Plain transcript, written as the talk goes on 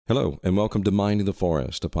Hello, and welcome to Minding the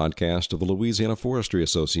Forest, a podcast of the Louisiana Forestry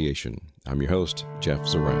Association. I'm your host, Jeff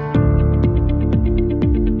Zarell.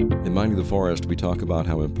 In Minding the Forest, we talk about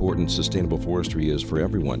how important sustainable forestry is for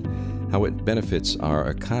everyone, how it benefits our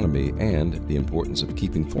economy, and the importance of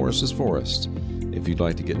keeping forests as forests. If you'd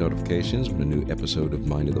like to get notifications when a new episode of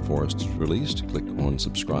Minding the Forest is released, click on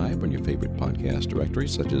subscribe on your favorite podcast directory,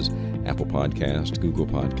 such as Apple Podcast, Google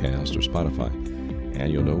Podcast, or Spotify,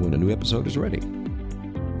 and you'll know when a new episode is ready.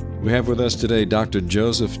 We have with us today Dr.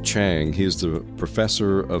 Joseph Chang. He is the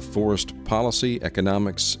Professor of Forest Policy,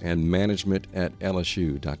 Economics, and Management at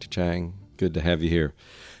LSU. Dr. Chang, good to have you here.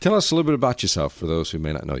 Tell us a little bit about yourself for those who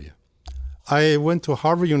may not know you. I went to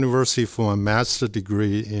Harvard University for a master's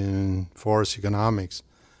degree in forest economics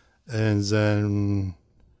and then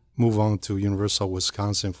moved on to University of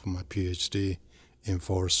Wisconsin for my PhD in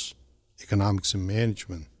forest economics and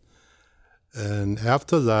management. And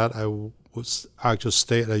after that, I was actually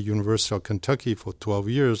stayed at University of Kentucky for 12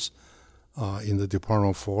 years in the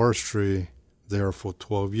Department of Forestry there for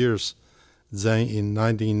 12 years. Then in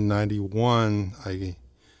 1991, I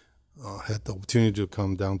had the opportunity to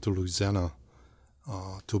come down to Louisiana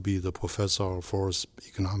to be the professor of forest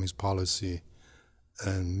economics policy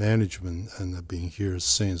and management, and I've been here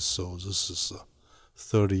since. So this is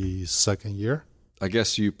 32nd year. I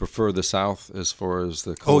guess you prefer the South as far as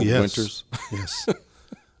the cold winters? Yes.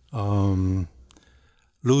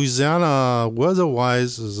 Louisiana,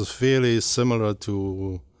 weather-wise, is fairly similar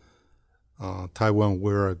to Taiwan,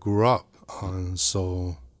 where I grew up.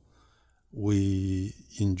 So we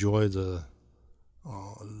enjoy the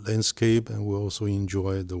landscape, and we also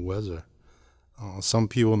enjoy the weather. Some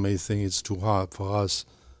people may think it's too hot. For us,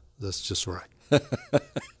 that's just right.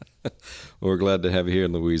 We're glad to have you here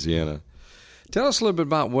in Louisiana. Tell us a little bit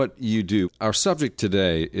about what you do. Our subject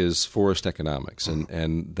today is forest economics,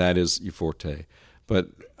 and that is your forte. But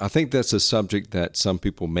I think that's a subject that some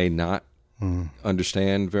people may not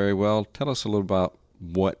understand very well. Tell us a little about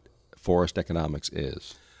what forest economics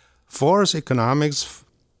is. Forest economics,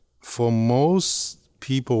 for most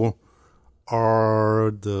people,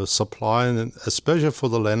 are the supply, and especially for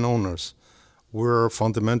the landowners. We're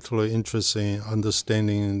fundamentally interested in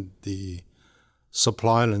understanding the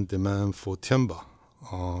supply and demand for timber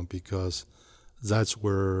because that's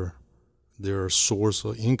where their source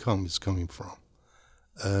of income is coming from.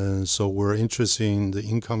 And so we're interested in the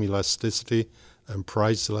income elasticity and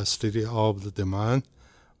price elasticity of the demand.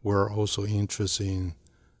 We're also interested in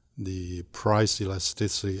the price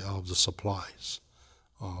elasticity of the supplies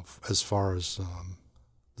as far as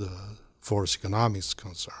the forest economics is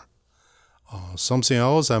concerned. Something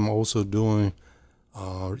else I'm also doing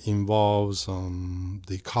involves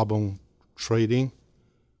the carbon trading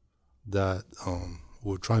that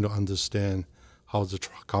we're trying to understand how the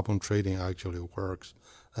carbon trading actually works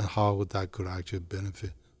and how that could actually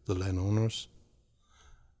benefit the landowners.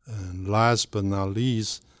 And last but not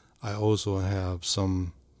least, I also have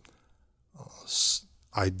some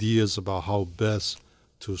ideas about how best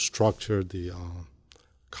to structure the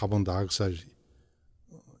carbon dioxide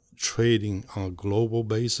trading on a global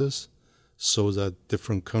basis so that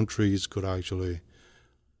different countries could actually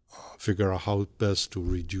figure out how best to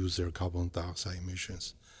reduce their carbon dioxide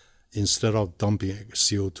emissions instead of dumping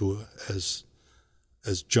CO2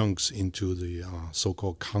 as junks into the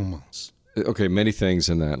so-called commons. Okay, many things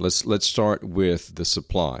in that. Let's start with the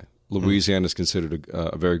supply. Louisiana is considered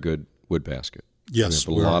a very good wood basket. Yes.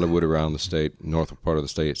 We have a lot of wood around the state, north part of the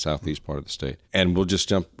state, southeast part of the state. And we'll just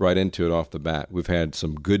jump right into it off the bat. We've had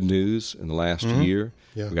some good news in the last year.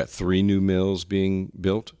 Yeah. We've got 3 new mills being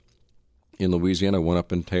built in Louisiana, one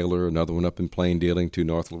up in Taylor, another one up in Plain Dealing to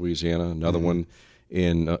North Louisiana, another one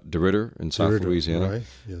in DeRidder in South Louisiana. Right.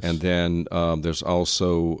 Yes. And then there's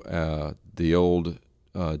also the old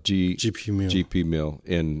GP mill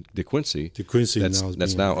in DeQuincy.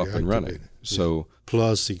 That's now up and running. So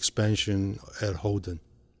plus expansion at Holden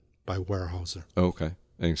by Weyerhaeuser. Okay,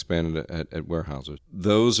 and expanded at Weyerhaeuser.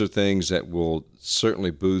 Those are things that will certainly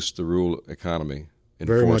boost the rural economy.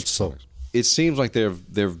 Very much so. It seems like there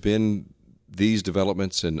have been these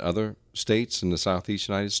developments in other states in the southeast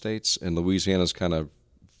United States, and Louisiana's kind of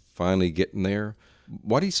finally getting there.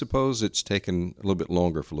 Why do you suppose it's taken a little bit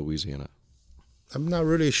longer for Louisiana? I'm not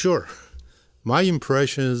really sure. My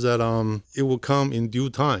impression is that it will come in due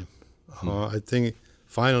time. I think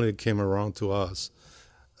finally it came around to us.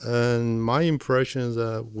 And my impression is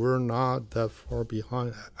that we're not that far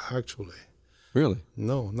behind, actually. Really?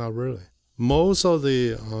 No, not really. Most of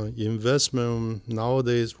the investment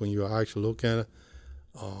nowadays, when you actually look at it,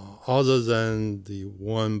 other than the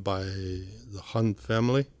one by the Hunt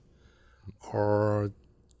family, are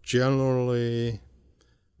generally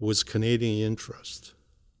with Canadian interest.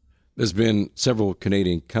 There's been several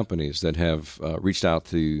Canadian companies that have reached out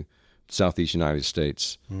to Southeast United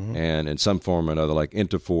States, and in some form or another, like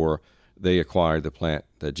Interfor, they acquired the plant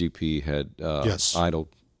that GP had idled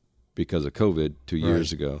because of COVID 2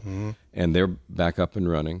 years ago, and they're back up and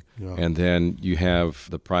running. Yeah. And then you have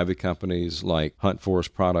the private companies like Hunt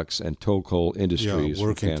Forest Products and Toll Coal Industries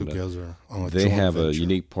working together on They have venture. A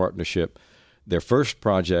unique partnership. Their first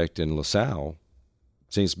project in LaSalle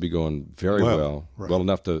seems to be going very well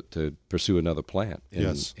enough to pursue another plant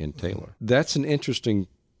in Taylor. That's an interesting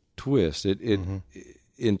twist.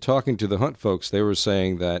 In talking to the Hunt folks, they were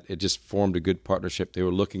saying that it just formed a good partnership. They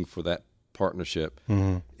were looking for that partnership.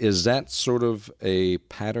 Is that sort of a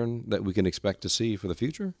pattern that we can expect to see for the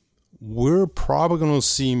future? We're probably going to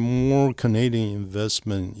see more Canadian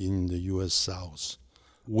investment in the U.S. South.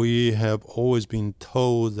 We have always been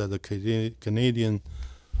told that the Canadian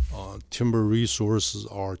timber resources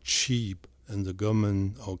are cheap, and the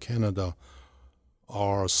government of Canada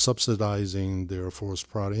are subsidizing their forest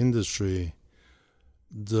product industry.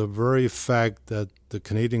 The very fact that the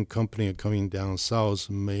Canadian company are coming down south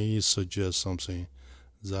may suggest something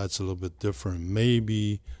that's a little bit different.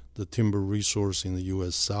 Maybe the timber resource in the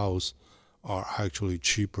U.S. South are actually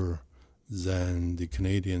cheaper than the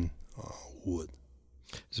Canadian wood.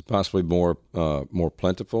 Is it possibly more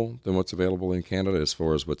plentiful than what's available in Canada as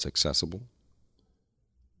far as what's accessible?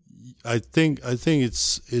 I think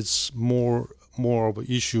it's more of an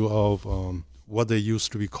issue of what they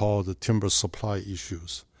used to be called the timber supply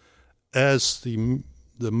issues. As the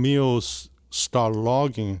mills start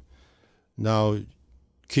logging, now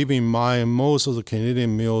keep in mind most of the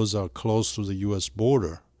Canadian mills are close to the U.S.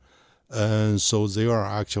 border, and so they are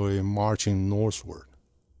actually marching northward.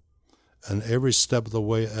 And every step of the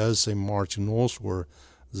way as they march northward,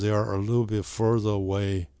 they are a little bit further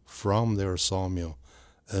away from their sawmill.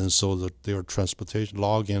 And so their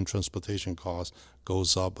logging and transportation cost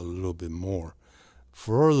goes up a little bit more.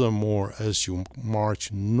 Furthermore, as you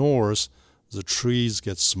march north, the trees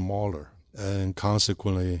get smaller, and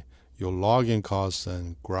consequently, your logging costs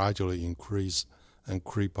then gradually increase and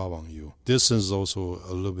creep up on you. Distance is also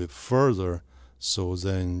a little bit further, so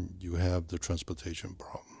then you have the transportation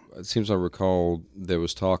problem. It seems I recall there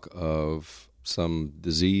was talk of some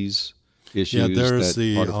disease issues. Yeah, there's that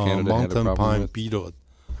the part of Canada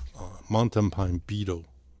mountain pine beetle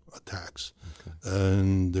attacks,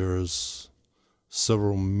 and there's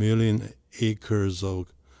several million acres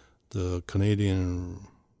of the Canadian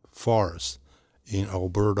forest in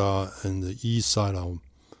Alberta and the east side of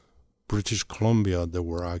British Columbia that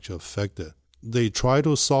were actually affected. They try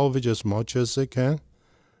to salvage as much as they can,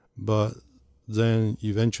 but then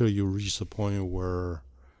eventually you reach the point where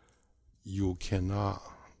you cannot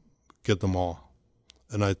get them all.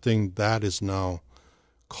 And I think that is now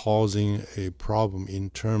causing a problem in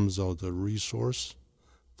terms of the resource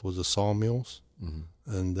for the sawmills,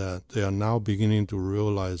 and that they are now beginning to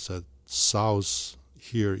realize that south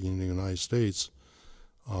here in the United States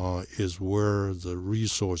is where the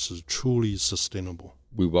resource is truly sustainable.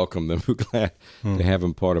 We welcome them. We're glad to have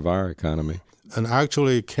them part of our economy. And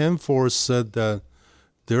actually, Canfor said that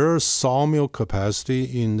their sawmill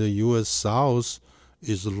capacity in the U.S. South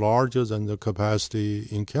is larger than the capacity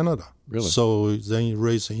in Canada. Really? So then you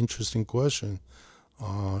raise an interesting question.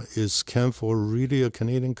 Is Canfor really a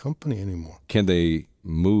Canadian company anymore? Can they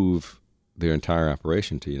move their entire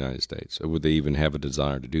operation to the United States, or would they even have a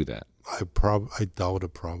desire to do that? I doubt a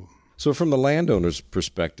problem. So from the landowner's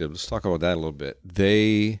perspective, let's talk about that a little bit.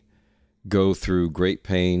 They go through great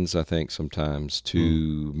pains, I think, sometimes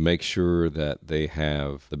to make sure that they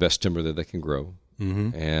have the best timber that they can grow.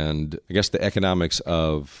 And I guess the economics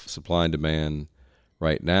of supply and demand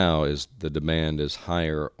right now is the demand is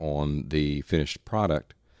higher on the finished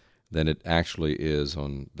product than it actually is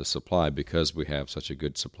on the supply because we have such a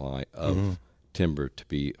good supply of timber to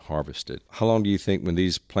be harvested. How long do you think when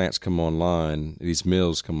these plants come online, these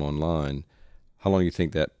mills come online, how long do you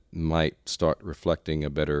think that might start reflecting a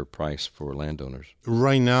better price for landowners?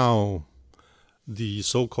 Right now, the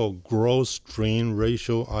so-called gross-drain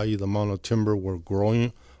ratio, i.e. the amount of timber we're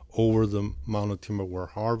growing over the amount of timber we're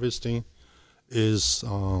harvesting, is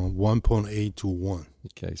 1.8 to 1.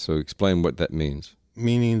 Okay, so explain what that means.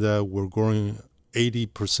 Meaning that we're growing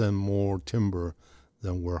 80% more timber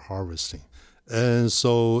than we're harvesting. And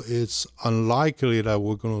so it's unlikely that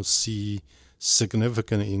we're going to see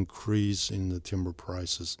significant increase in the timber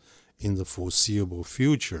prices in the foreseeable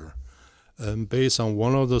future. And based on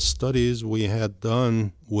one of the studies we had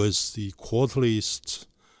done with the quarterly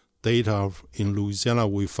data in Louisiana,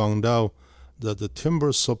 we found out that the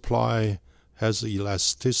timber supply has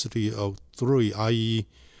elasticity of 3, i.e.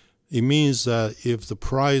 It means that if the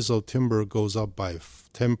price of timber goes up by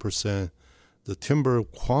 10%, the timber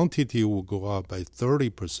quantity will go up by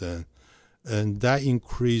 30%, and that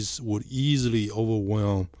increase would easily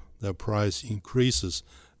overwhelm the price increases,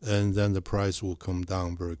 and then the price will come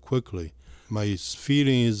down very quickly. My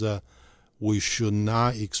feeling is that we should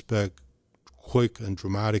not expect quick and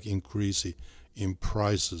dramatic increase in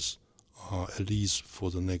prices, at least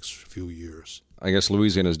for the next few years. I guess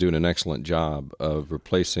Louisiana is doing an excellent job of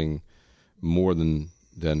replacing more than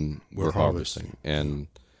we're harvesting, and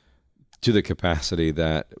to the capacity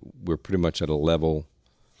that we're pretty much at a level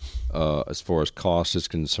as far as cost is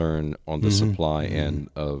concerned on the supply end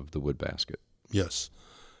of the wood basket. Yes.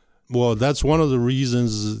 Well, that's one of the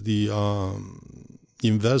reasons the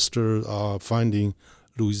investors are finding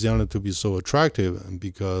Louisiana to be so attractive, and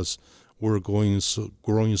because we're growing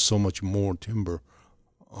so much more timber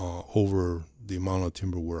over the amount of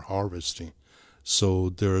timber we're harvesting. So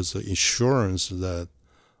there's an assurance that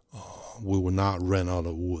we will not run out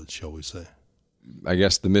of wood, shall we say. I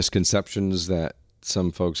guess the misconceptions that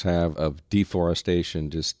some folks have of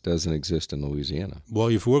deforestation just doesn't exist in Louisiana. Well,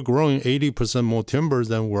 if we're growing 80% more timber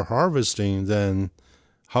than we're harvesting, then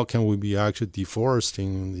how can we be actually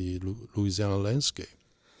deforesting the Louisiana landscape?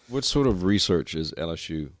 What sort of research is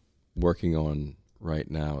LSU working on right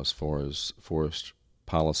now as far as forest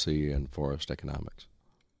policy and forest economics?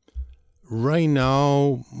 Right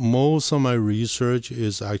now, most of my research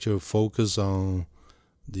is actually focused on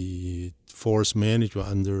the forest management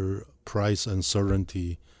under price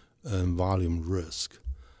uncertainty and volume risk.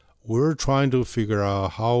 We're trying to figure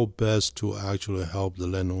out how best to actually help the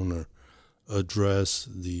landowner address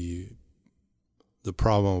the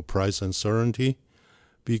problem of price uncertainty,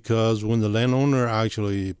 because when the landowner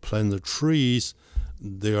actually plant the trees,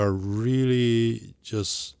 they are really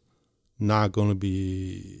just not going to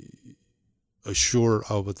be assured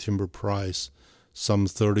of a timber price some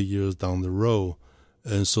 30 years down the road.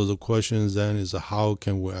 And so the question then is, how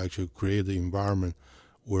can we actually create the environment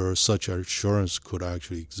where such assurance could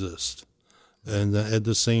actually exist? And then at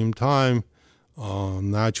the same time,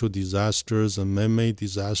 natural disasters and man-made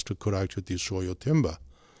disaster could actually destroy your timber.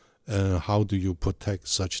 And how do you protect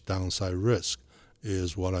such downside risk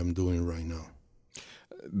is what I'm doing right now.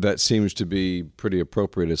 That seems to be pretty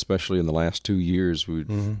appropriate, especially in the last 2 years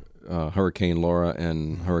with Hurricane Laura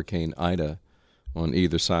and Hurricane Ida on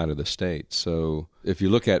either side of the state. So if you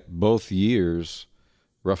look at both years,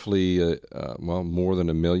 roughly, more than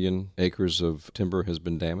 1 million acres of timber has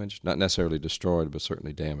been damaged. Not necessarily destroyed, but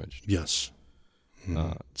certainly damaged. Yes.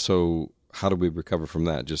 So how do we recover from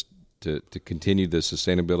that? Just to continue the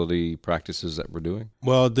sustainability practices that we're doing?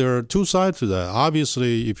 Well, there are two sides to that.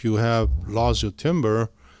 Obviously, if you have lost your timber,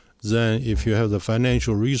 then if you have the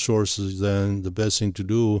financial resources, then the best thing to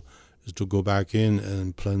do is to go back in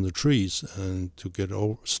and plant the trees and to get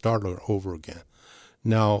started over again.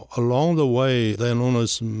 Now, along the way,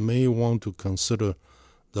 landowners may want to consider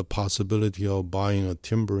the possibility of buying a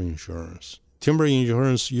timber insurance. Timber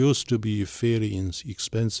insurance used to be fairly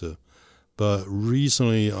expensive, but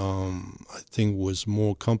recently, I think with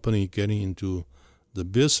more company getting into the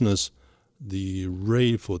business, the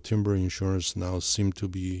rate for timber insurance now seem to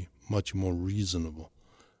be much more reasonable,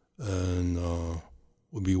 and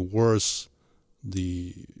would be worth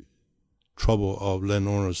the trouble of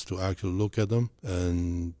landowners to actually look at them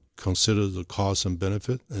and consider the cost and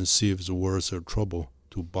benefit and see if it's worth their trouble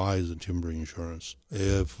to buy the timber insurance.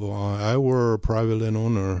 If I were a private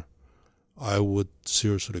landowner, I would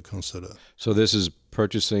seriously consider. So this is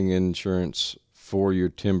purchasing insurance for your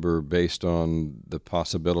timber based on the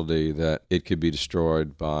possibility that it could be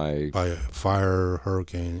destroyed by a fire,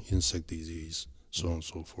 hurricane, insect disease, so on and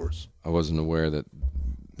so forth. I wasn't aware that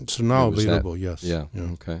it's now available. Yes. Yeah.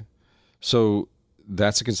 Okay. So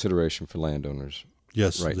that's a consideration for landowners.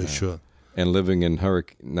 Yes, right they now. should. And living in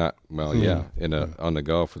on the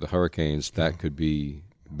Gulf with the hurricanes, that could be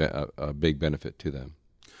a big benefit to them.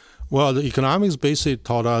 Well, the economics basically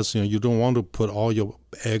taught us, you don't want to put all your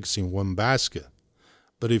eggs in one basket.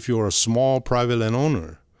 But if you're a small private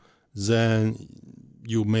landowner, then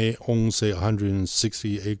you may own, say,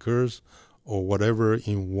 160 acres or whatever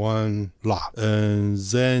in one lot. And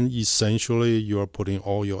then essentially you're putting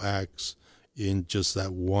all your eggs in just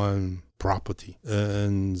that one property.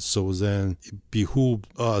 And so then it behooves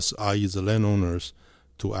us, i.e. the landowners,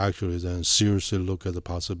 to actually then seriously look at the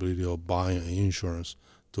possibility of buying an insurance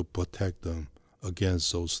to protect them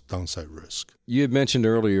against those downside risks. You had mentioned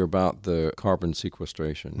earlier about the carbon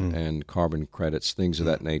sequestration and carbon credits, things of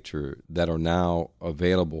that nature that are now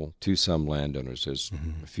available to some landowners. There's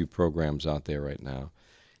a few programs out there right now.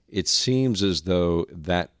 It seems as though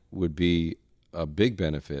that would be a big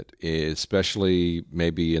benefit, especially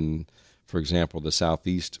maybe in, for example, the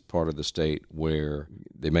southeast part of the state where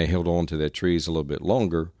they may hold on to their trees a little bit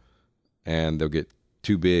longer and they'll get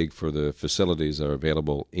too big for the facilities that are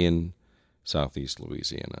available in southeast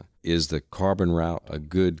Louisiana. Is the carbon route a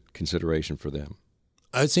good consideration for them?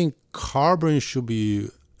 I think carbon should be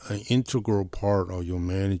an integral part of your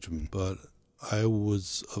management, but I would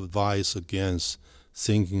advise against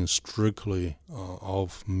thinking strictly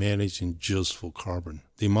of managing just for carbon.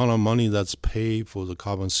 The amount of money that's paid for the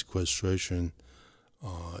carbon sequestration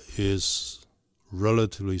is,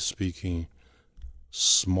 relatively speaking,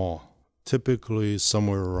 small. Typically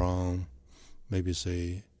somewhere around maybe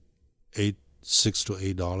say $6 to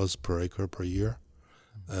 $8 per acre per year,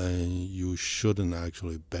 and you shouldn't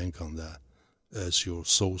actually bank on that as your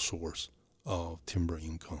sole source of timber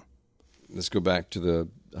income. Let's go back to the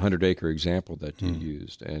 100-acre example that you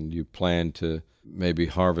used, and you plan to maybe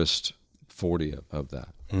harvest 40 of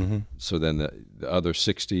that. Mm-hmm. So then the other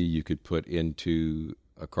 60 you could put into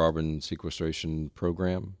a carbon sequestration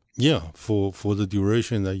program? Yeah, for the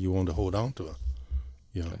duration that you want to hold on to it.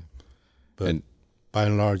 Yeah. Okay. But by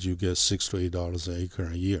and large, you get $6 to $8 an acre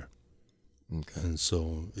a year. Okay. And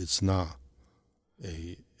so it's not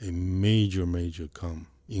a major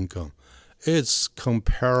income. It's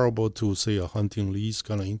comparable to, say, a hunting lease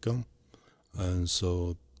kind of income. And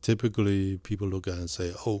so typically people look at it and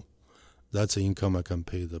say, oh, that's the income I can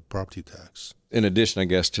pay the property tax. In addition, I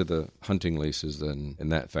guess, to the hunting leases, then in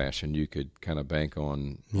that fashion, you could kind of bank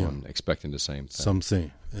on expecting the same thing.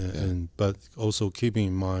 Something. But also keeping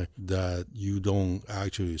in mind that you don't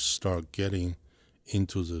actually start getting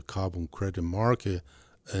into the carbon credit market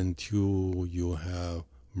until you have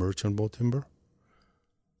merchantable timber.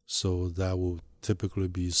 So that will typically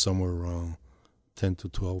be somewhere around 10 to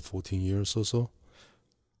 12, 14 years or so.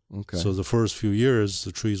 Okay. So the first few years,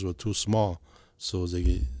 the trees were too small, so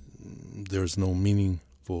there's no meaning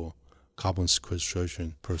for carbon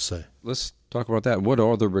sequestration per se. Let's talk about that. What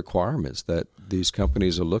are the requirements that these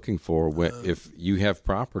companies are looking for if you have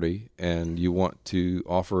property and you want to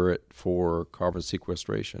offer it for carbon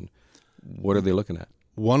sequestration? What are they looking at?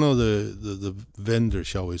 One of the vendors,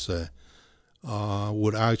 shall we say,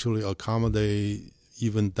 would actually accommodate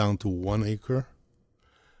even down to 1 acre.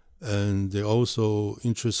 And they also,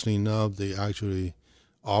 interestingly enough, they actually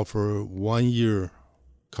offer 1-year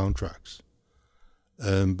contracts.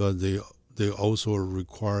 But they also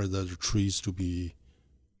require that the trees to be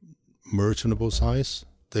merchantable size.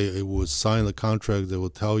 They would sign the contract. They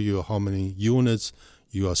will tell you how many units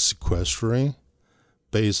you are sequestering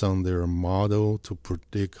based on their model to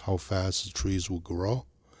predict how fast the trees will grow.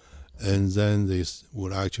 And then they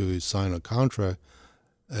would actually sign a contract,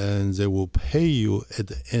 and they will pay you at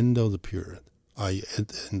the end of the period, i.e. at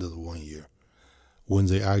the end of the 1 year, when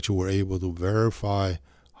they actually were able to verify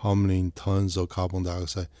how many tons of carbon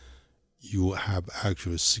dioxide you have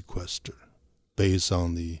actually sequestered based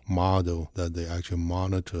on the model that they actually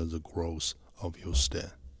monitor the growth of your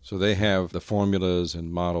stand. So they have the formulas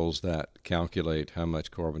and models that calculate how much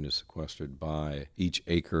carbon is sequestered by each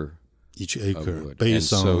acre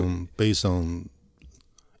based on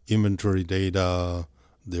inventory data,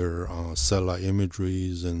 their satellite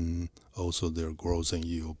imageries, and also their growth and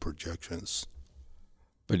yield projections.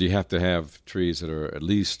 But you have to have trees that are at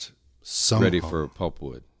least ready for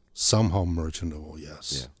pulpwood. Somehow merchantable,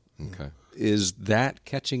 yes. Yeah. Okay. Is that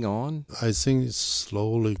catching on? I think it's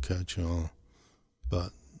slowly catching on,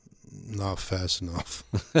 but not fast enough.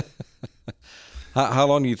 How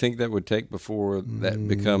long do you think that would take before that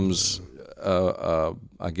becomes,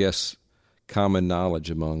 I guess, common knowledge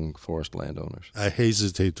among forest landowners? I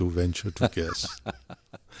hesitate to venture to guess.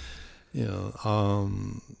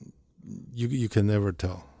 You can never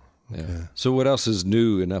tell. Okay. Yeah. So what else is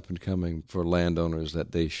new and up and coming for landowners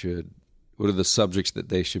that they should? What are the subjects that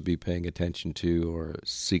they should be paying attention to or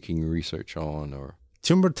seeking research on? Or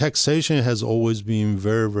timber taxation has always been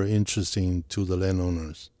very, very interesting to the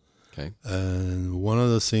landowners. Okay. And one of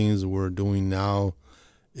the things we're doing now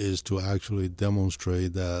is to actually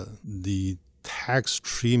demonstrate that the tax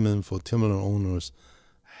treatment for timberland owners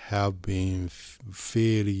have been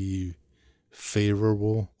fairly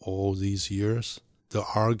favorable all these years. The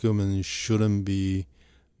argument shouldn't be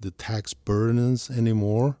the tax burdens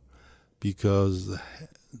anymore, because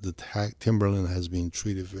the timberland has been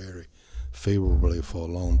treated very favorably for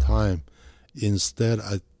a long time. Instead,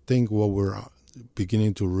 I think what we're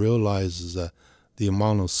beginning to realize is that the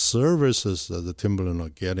amount of services that the timberland are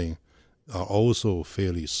getting are also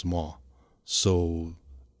fairly small. So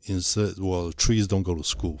instead, trees don't go to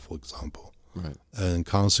school, for example. Right. And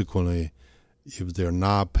consequently, if they're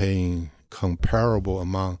not paying comparable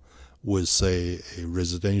amount with, say, a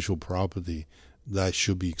residential property, that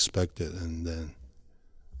should be expected, and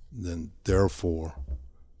then therefore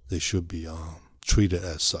they should be treated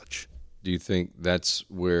as such. Do you think that's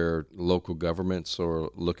where local governments are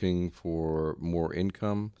looking for more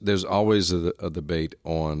income? There's always a debate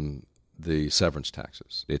on the severance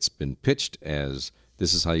taxes. It's been pitched as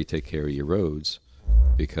this is how you take care of your roads,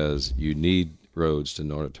 because you need roads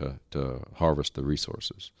in order to harvest the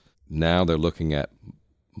resources. Now they're looking at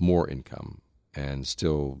more income and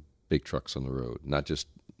still big trucks on the road, not just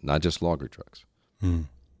logger trucks.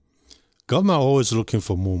 Government always looking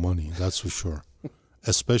for more money, that's for sure,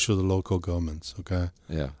 especially the local governments, okay?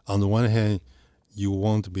 Yeah. On the one hand, you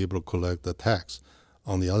want to be able to collect the tax.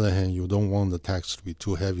 On the other hand, you don't want the tax to be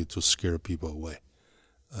too heavy to scare people away.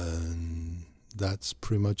 And that's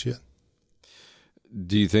pretty much it.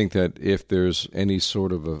 Do you think that if there's any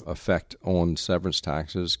sort of effect on severance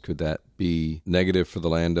taxes, could that be negative for the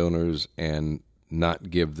landowners and not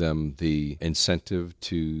give them the incentive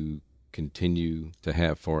to continue to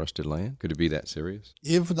have forested land? Could it be that serious?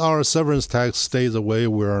 If our severance tax stays the way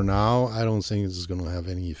we are now, I don't think it's going to have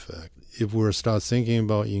any effect. If we start thinking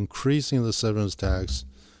about increasing the severance tax,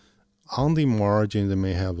 on the margin, they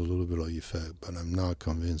may have a little bit of effect, but I'm not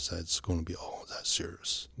convinced that it's going to be all that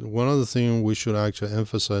serious. One other thing we should actually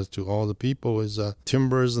emphasize to all the people is that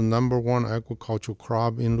timber is the number one agricultural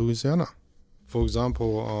crop in Louisiana. For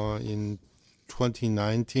example, in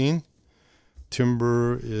 2019,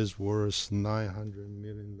 timber is worth $900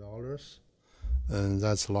 million, and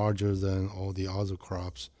that's larger than all the other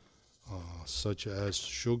crops, such as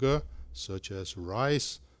sugar, such as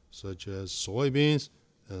rice, such as soybeans,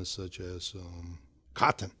 and such as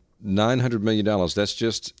cotton. $900 million, that's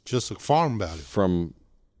just a farm value. From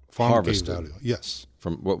farm harvested value, yes.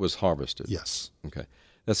 From what was harvested? Yes. Okay.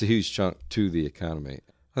 That's a huge chunk to the economy.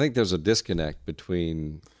 I think there's a disconnect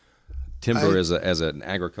between timber as an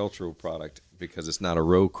agricultural product, because it's not a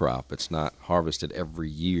row crop. It's not harvested every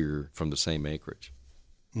year from the same acreage.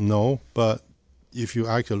 No, but if you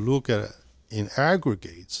actually look at it in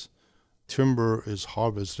aggregates, timber is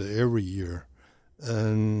harvested every year.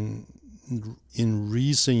 And in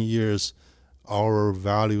recent years, our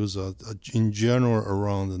values are in general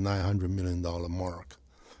around the $900 million mark.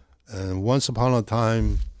 And once upon a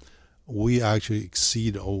time, we actually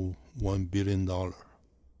exceed $1 billion,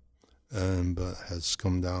 but has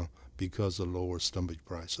come down because of lower stumpage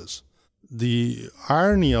prices. The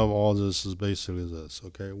irony of all this is basically this,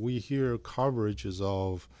 okay? We hear coverages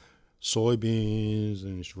of soybeans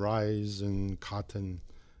and rice and cotton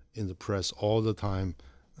in the press all the time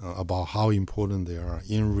about how important they are.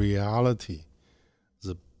 In reality,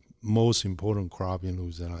 the most important crop in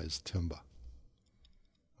Louisiana is timber.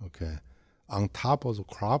 Okay. On top of the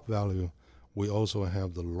crop value, we also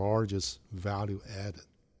have the largest value added.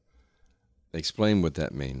 Explain what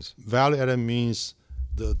that means. Value added means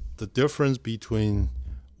the difference between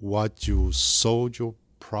what you sold your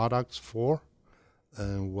products for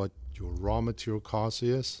and what your raw material cost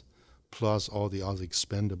is, plus all the other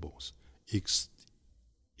expendables,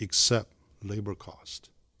 except labor cost.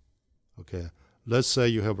 Okay, let's say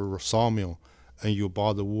you have a sawmill and you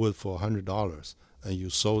bought the wood for $100 and you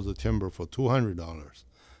sold the timber for $200,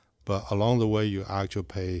 but along the way you actually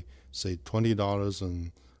pay, say, $20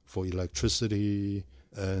 and for electricity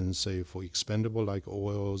and, say, for expendable like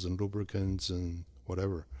oils and lubricants and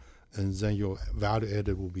whatever, and then your value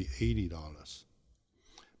added will be $80.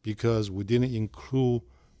 Because we didn't include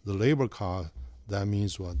the labor cost, that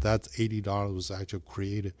means that $80 was actually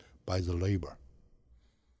created by the labor.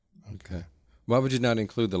 Okay. Why would you not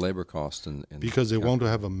include the labor cost? Because they want to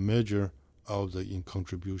have a measure of the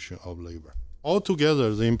contribution of labor.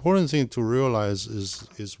 Altogether, the important thing to realize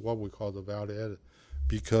is what we call the value added,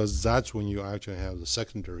 because that's when you actually have the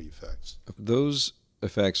secondary effects. Those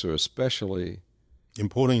effects are especially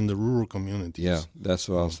important in the rural communities. Yeah, that's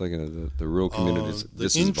what I was thinking of, the rural communities.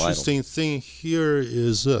 This the is interesting thing here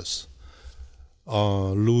is this.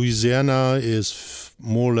 Louisiana is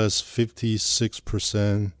more or less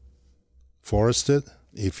 56% forested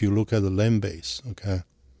if you look at the land base, okay?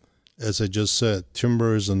 As I just said,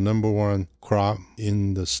 timber is the number one crop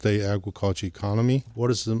in the state agriculture economy. What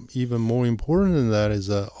is even more important than that is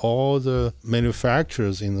that all the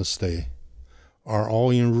manufacturers in the state are all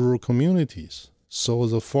in rural communities. So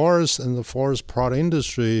the forest and the forest product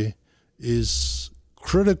industry is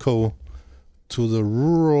critical to the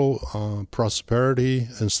rural prosperity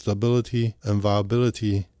and stability and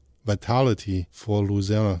vitality for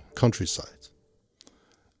Louisiana countryside.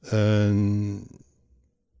 And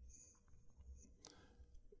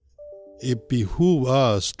it behooves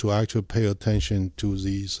us to actually pay attention to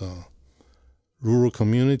these rural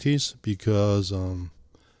communities because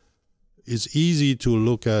it's easy to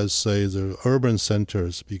look at, say, the urban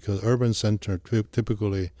centers, because urban centers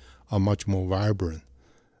typically are much more vibrant.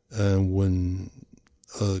 And when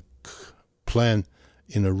a plan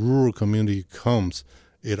in a rural community comes,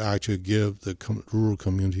 it actually gives the rural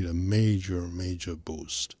community a major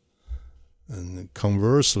boost. And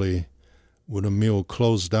conversely, when a mill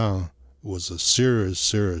closed down, it was a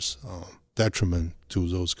serious detriment to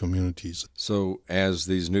those communities. So as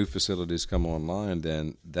these new facilities come online,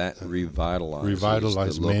 then that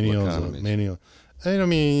revitalizes the many economies. of. And I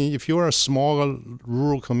mean, if you're a small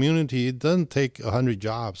rural community, it doesn't take 100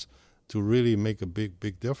 jobs to really make a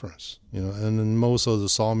big difference. And then most of the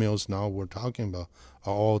sawmills now we're talking about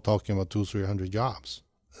are all talking about 200-300 jobs,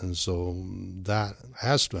 and so that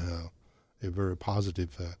has to have a very positive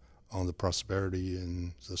effect on the prosperity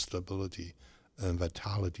and the stability and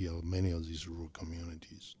vitality of many of these rural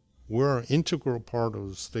communities. We're an integral part of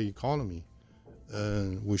the state economy,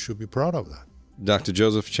 and we should be proud of that. Dr.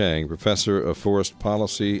 Joseph Chang, Professor of Forest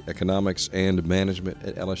Policy, Economics, and Management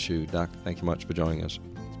at LSU. Doctor, thank you much for joining us.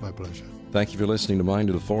 It's my pleasure. Thank you for listening to Mind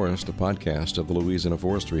of the Forest, a podcast of the Louisiana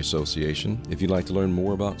Forestry Association. If you'd like to learn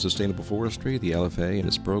more about sustainable forestry, the LFA and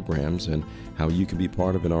its programs, and how you can be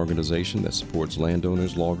part of an organization that supports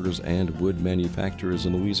landowners, loggers, and wood manufacturers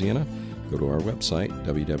in Louisiana, go to our website,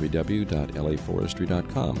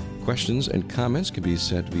 www.laforestry.com. Questions and comments can be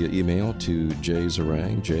sent via email to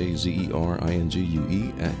jzeringue,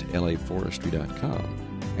 JZERINGUE, @laforestry.com.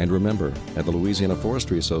 And remember, at the Louisiana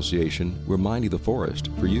Forestry Association, we're minding the forest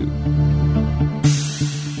for you.